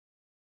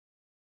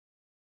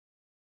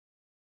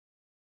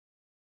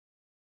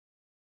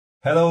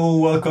Hello,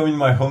 welcome in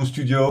my home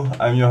studio.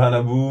 I'm Yohann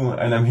Abbou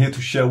and I'm here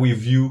to share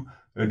with you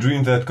a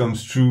dream that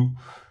comes true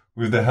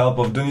with the help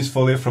of Denis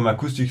Follet from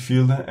Acoustic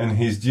Field and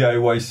his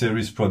DIY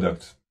series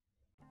product.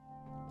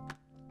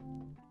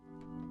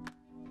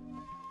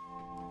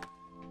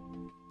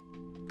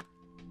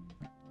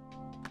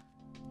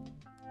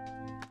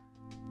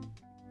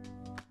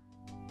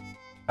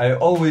 I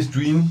always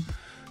dream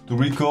to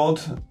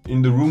record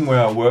in the room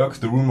where I work,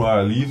 the room where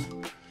I live.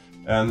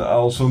 And I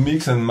also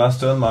mix and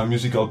master my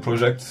musical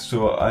project,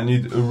 so I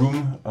need a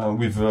room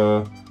with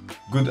a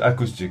good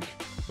acoustic.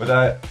 But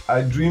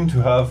I dream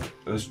to have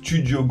a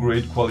studio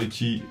grade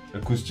quality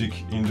acoustic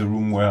in the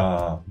room where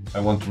I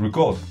want to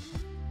record.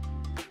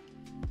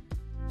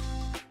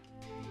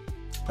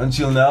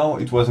 Until now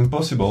it was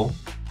impossible.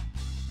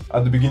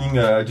 At the beginning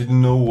I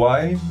didn't know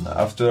why.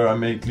 After I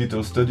made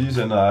little studies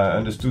and I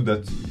understood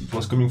that it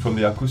was coming from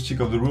the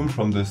acoustic of the room,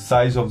 from the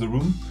size of the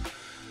room.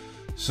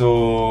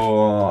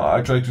 So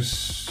I tried to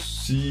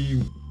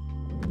see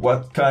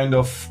what kind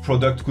of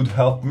product could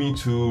help me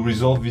to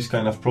resolve these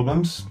kind of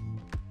problems.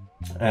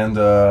 And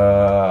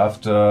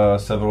after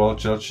several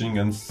searching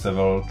and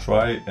several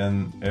try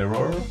and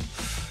error,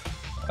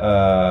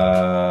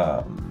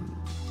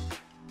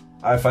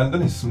 I find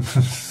Denis.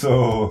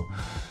 So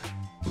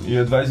he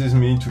advises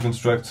me to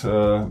construct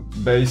a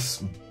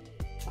bass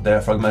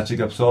diaphragmatic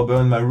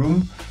absorber in my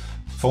room,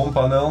 foam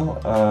panel,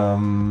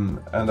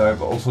 and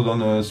I've also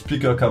done a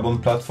speaker carbon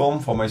platform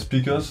for my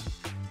speakers,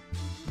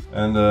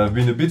 and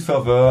been a bit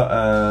further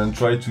and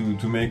tried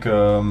to make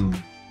a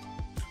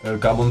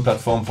carbon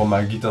platform for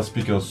my guitar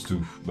speakers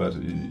too, but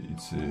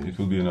it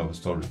will be another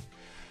story.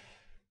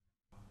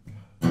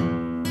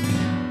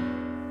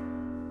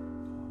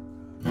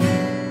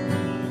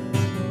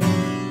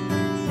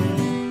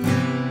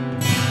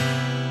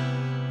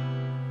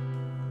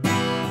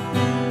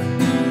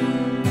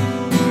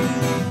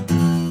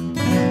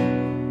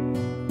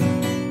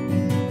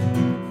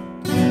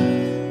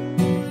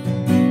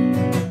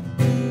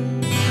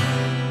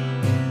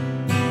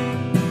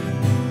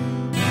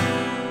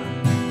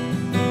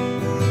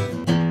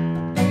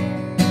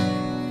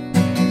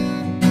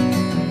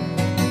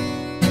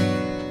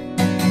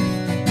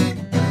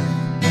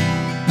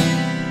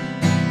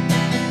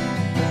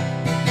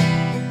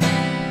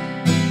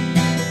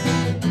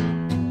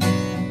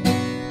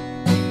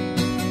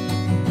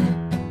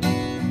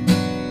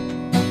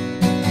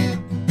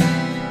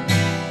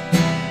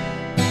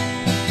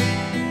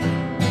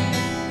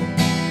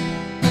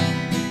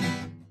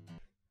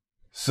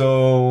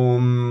 So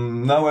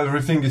now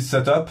everything is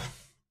set up.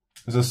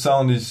 The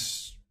sound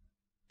is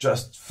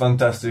just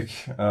fantastic.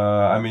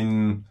 I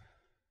mean,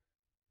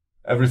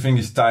 everything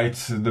is tight.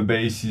 The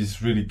bass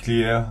is really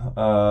clear.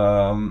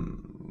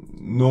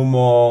 No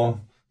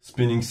more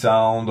spinning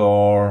sound,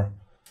 or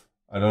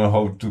I don't know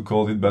how to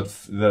call it, but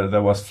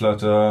there was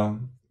flutter.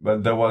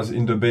 But there was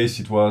in the bass.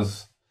 It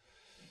was.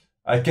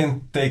 I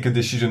can't take a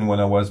decision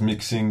when I was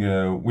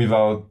mixing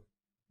without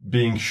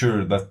being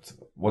sure that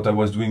what I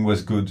was doing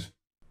was good.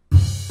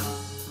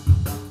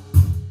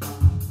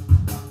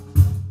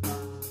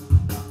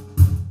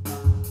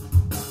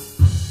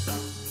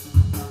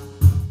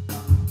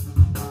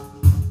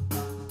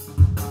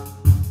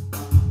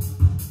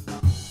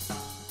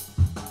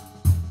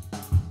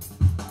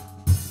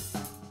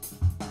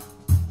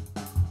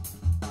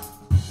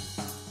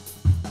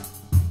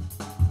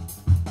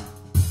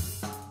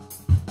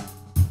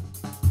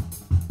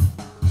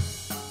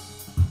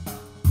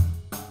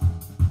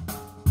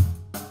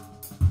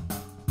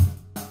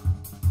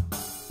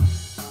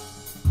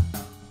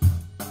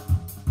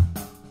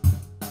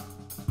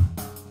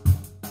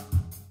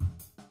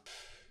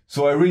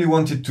 So I really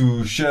wanted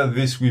to share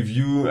this with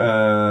you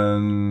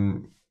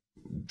and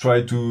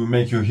try to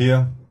make you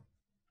hear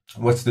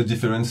what's the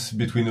difference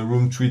between a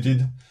room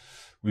treated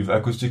with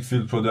acoustic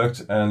field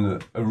product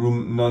and a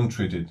room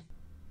non-treated.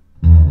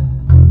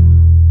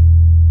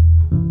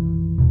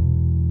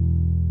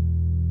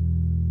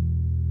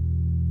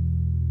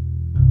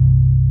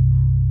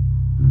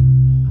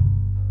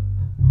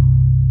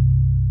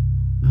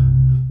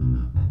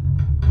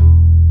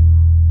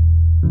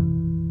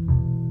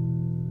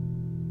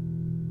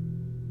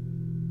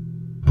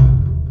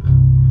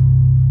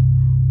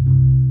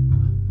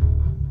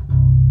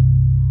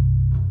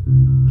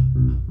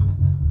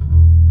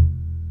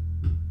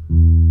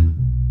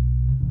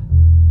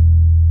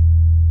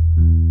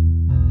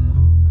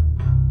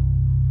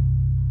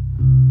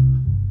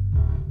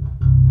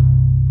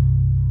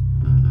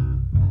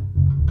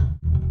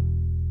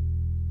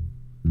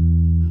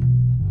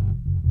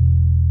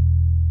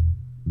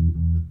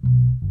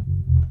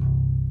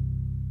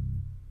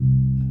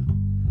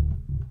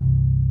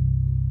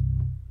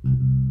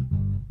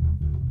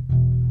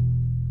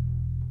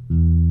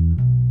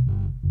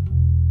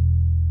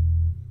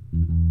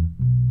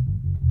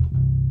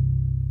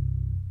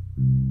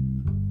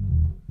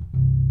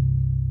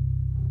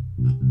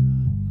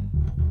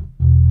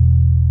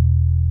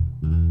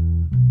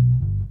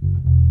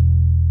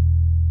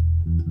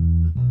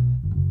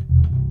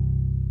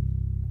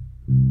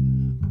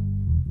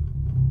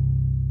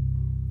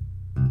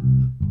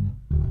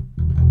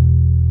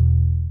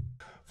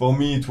 For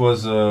me, it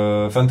was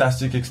a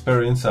fantastic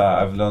experience.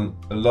 I've learned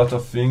a lot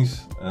of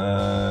things,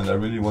 and I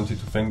really wanted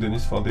to thank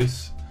Denis for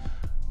this,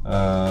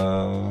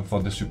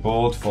 for the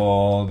support,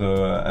 for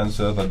the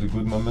answers at the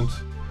good moment.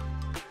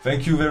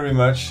 Thank you very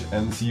much,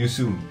 and see you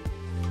soon.